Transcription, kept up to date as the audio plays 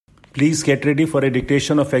Please get ready for a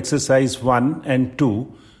dictation of exercise 1 and 2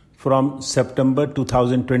 from September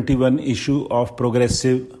 2021 issue of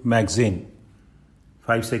Progressive magazine.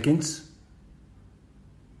 5 seconds.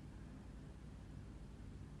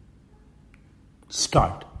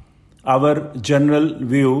 Start. Our general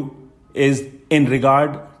view is in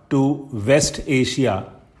regard to West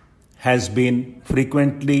Asia has been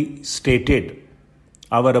frequently stated.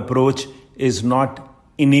 Our approach is not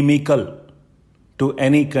inimical to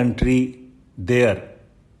any country there.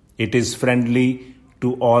 It is friendly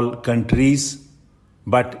to all countries,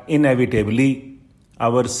 but inevitably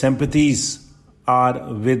our sympathies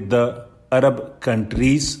are with the Arab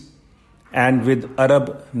countries and with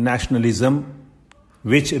Arab nationalism,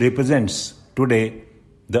 which represents today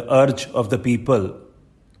the urge of the people.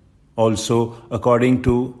 Also, according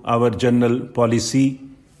to our general policy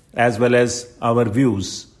as well as our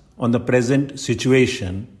views on the present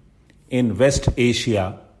situation in West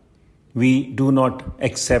Asia, we do not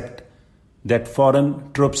accept that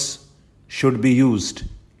foreign troops should be used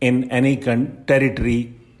in any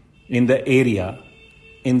territory in the area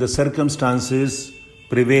in the circumstances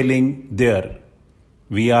prevailing there.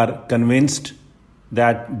 We are convinced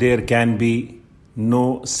that there can be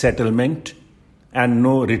no settlement and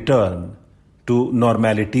no return to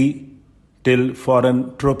normality till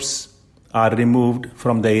foreign troops are removed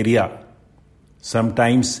from the area.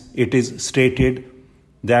 Sometimes it is stated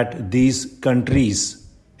that these countries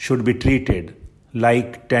should be treated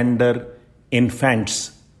like tender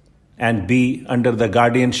infants and be under the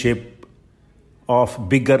guardianship of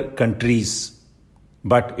bigger countries.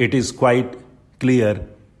 But it is quite clear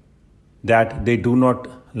that they do not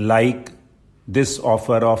like this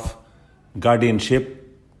offer of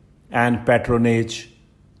guardianship and patronage,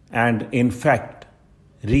 and in fact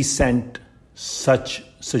resent such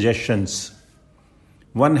suggestions.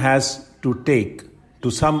 One has to take,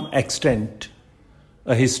 to some extent,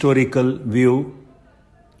 a historical view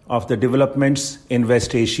of the developments in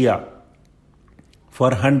West Asia.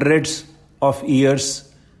 For hundreds of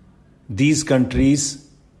years, these countries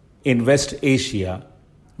in West Asia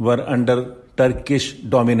were under Turkish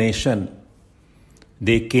domination.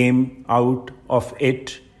 They came out of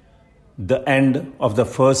it the end of the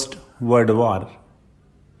First World War.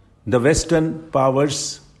 The Western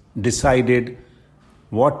powers decided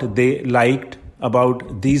what they liked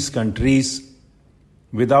about these countries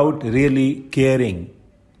without really caring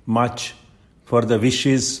much for the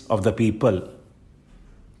wishes of the people.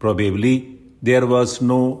 Probably there was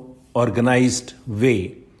no organized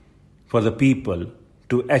way for the people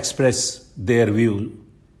to express their view.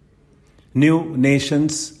 New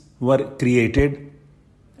nations were created,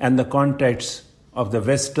 and the contacts of the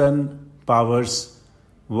Western powers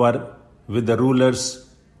were with the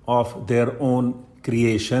rulers of their own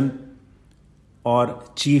creation, or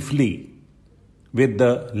chiefly with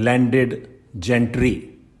the landed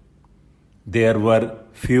gentry. There were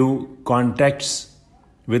few contacts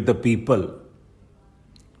with the people.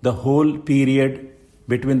 The whole period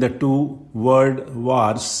between the two world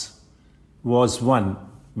wars was one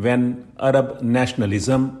when Arab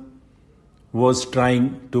nationalism was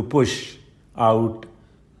trying to push out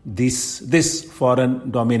this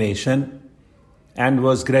foreign domination and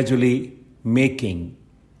was gradually making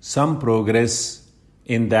some progress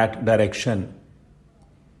in that direction.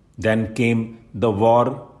 Then came the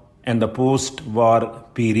war and the post-war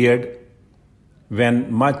period,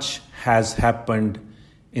 when much has happened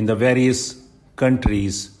in the various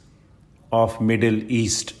countries of Middle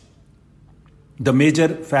East. The major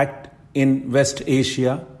fact in West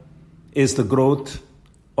Asia is the growth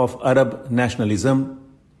of Arab nationalism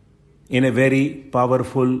in a very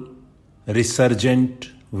powerful, resurgent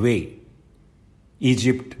way.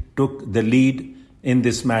 Egypt took the lead in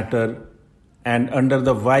this matter, and under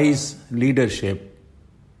the wise leadership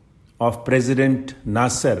of President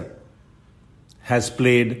Nasser has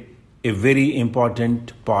played a very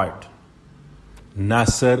important part.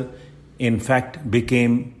 Nasser, in fact,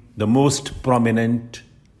 became the most prominent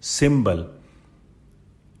symbol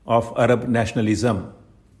of Arab nationalism.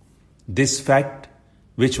 This fact,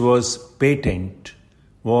 which was patent,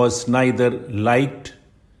 was neither liked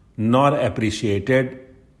nor appreciated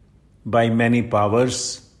by many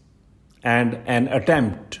powers, and an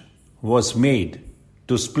attempt was made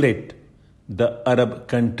to split the Arab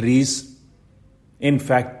countries, in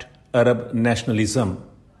fact, Arab nationalism.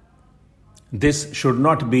 This should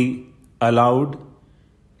not be allowed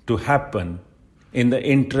to happen in the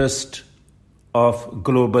interest of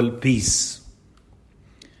global peace.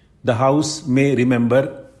 The House may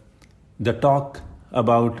remember the talk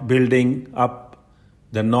about building up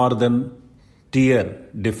the northern tier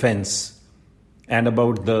defense and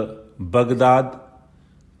about the Baghdad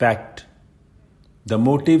Pact. The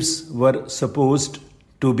motives were supposed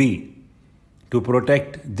to be to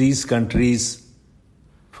protect these countries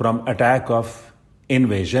from attack of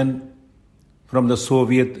invasion from the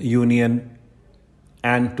Soviet Union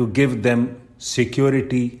and to give them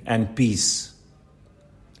security and peace.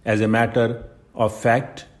 As a matter of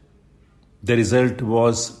fact, the result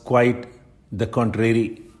was quite the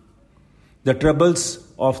contrary. The troubles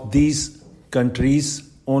of these countries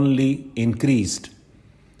only increased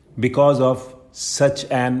because of such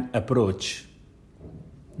an approach.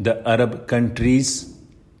 The Arab countries,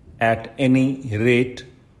 at any rate,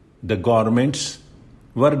 the governments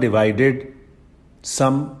were divided,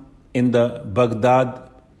 some in the Baghdad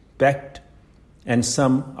Pact and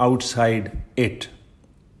some outside it.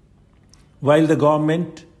 While the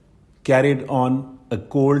government carried on a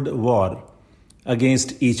cold war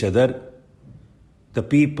against each other, the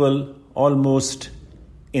people almost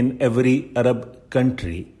in every Arab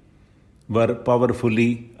country were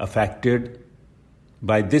powerfully affected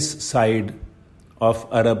by this side of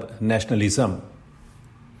Arab nationalism.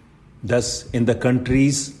 Thus, in the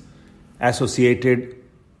countries associated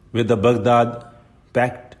with the Baghdad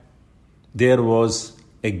Pact, there was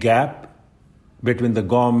a gap between the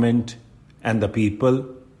government and the people,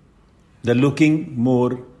 the looking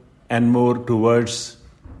more and more towards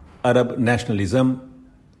Arab nationalism,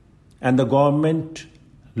 and the government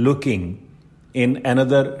looking in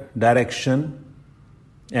another direction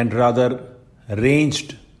and rather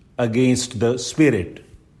ranged against the spirit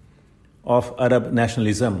of Arab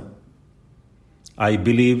nationalism. I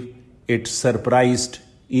believe it surprised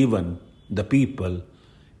even the people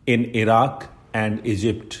in Iraq and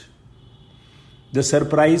Egypt. The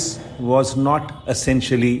surprise was not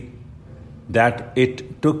essentially that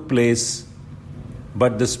it took place,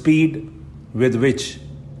 but the speed with which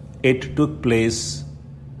it took place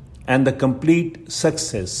and the complete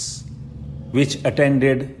success which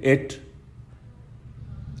attended it.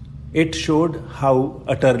 It showed how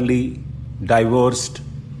utterly divorced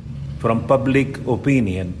from public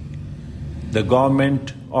opinion the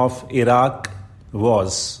government of Iraq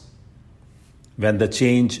was. When the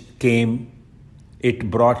change came, it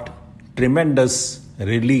brought tremendous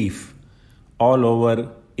relief all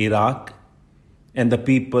over Iraq, and the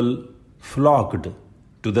people flocked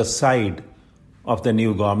to the side of the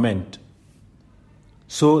new government.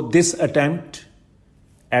 So this attempt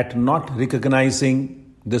at not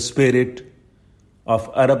recognizing the spirit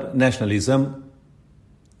of Arab nationalism,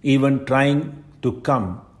 even trying to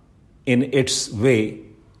come in its way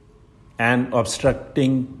and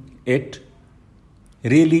obstructing it,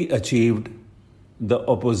 really achieved the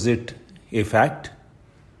opposite effect.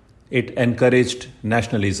 It encouraged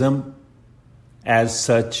nationalism. As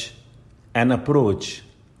such, an approach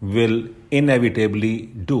will inevitably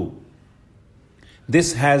do.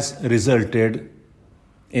 This has resulted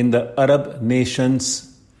in the Arab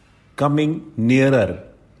nations coming nearer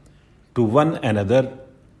to one another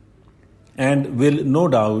and will no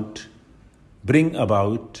doubt bring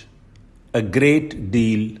about a great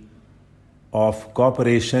deal of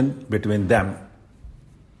cooperation between them.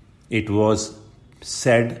 It was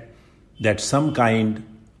said that some kind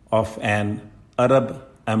of an Arab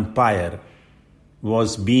empire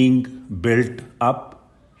was being built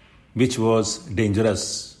up, which was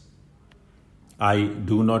dangerous. I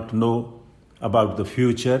do not know about the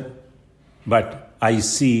future, but I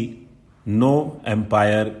see no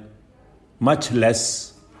empire, much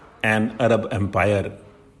less an Arab empire.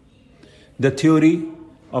 The theory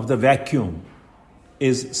of the vacuum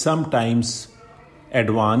is sometimes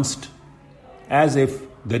advanced as if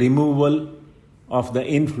the removal of the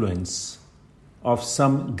influence of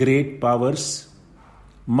some great powers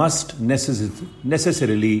must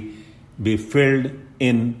necessarily be filled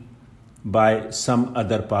in by some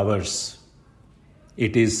other powers.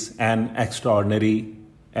 It is an extraordinary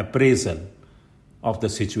appraisal of the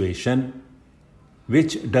situation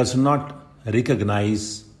which does not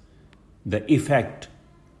recognize the effect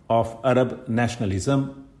of Arab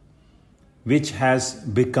nationalism, which has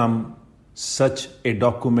become such a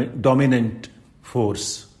dominant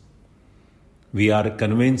force. We are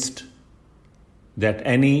convinced that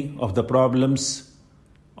any of the problems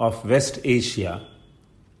of West Asia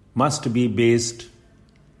must be based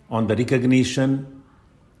on the recognition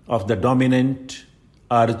of the dominant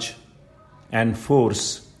urge and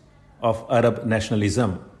force of Arab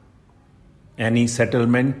nationalism. Any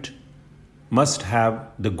settlement must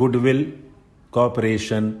have the goodwill,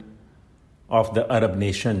 cooperation of the Arab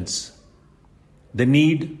nations. The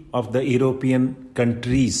need of the European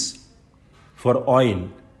countries for oil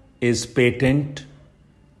is patent,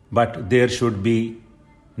 but there should be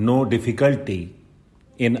no difficulty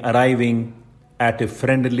in arriving at a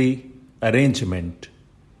friendly arrangement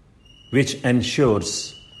which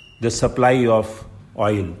ensures the supply of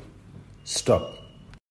oil. Stop.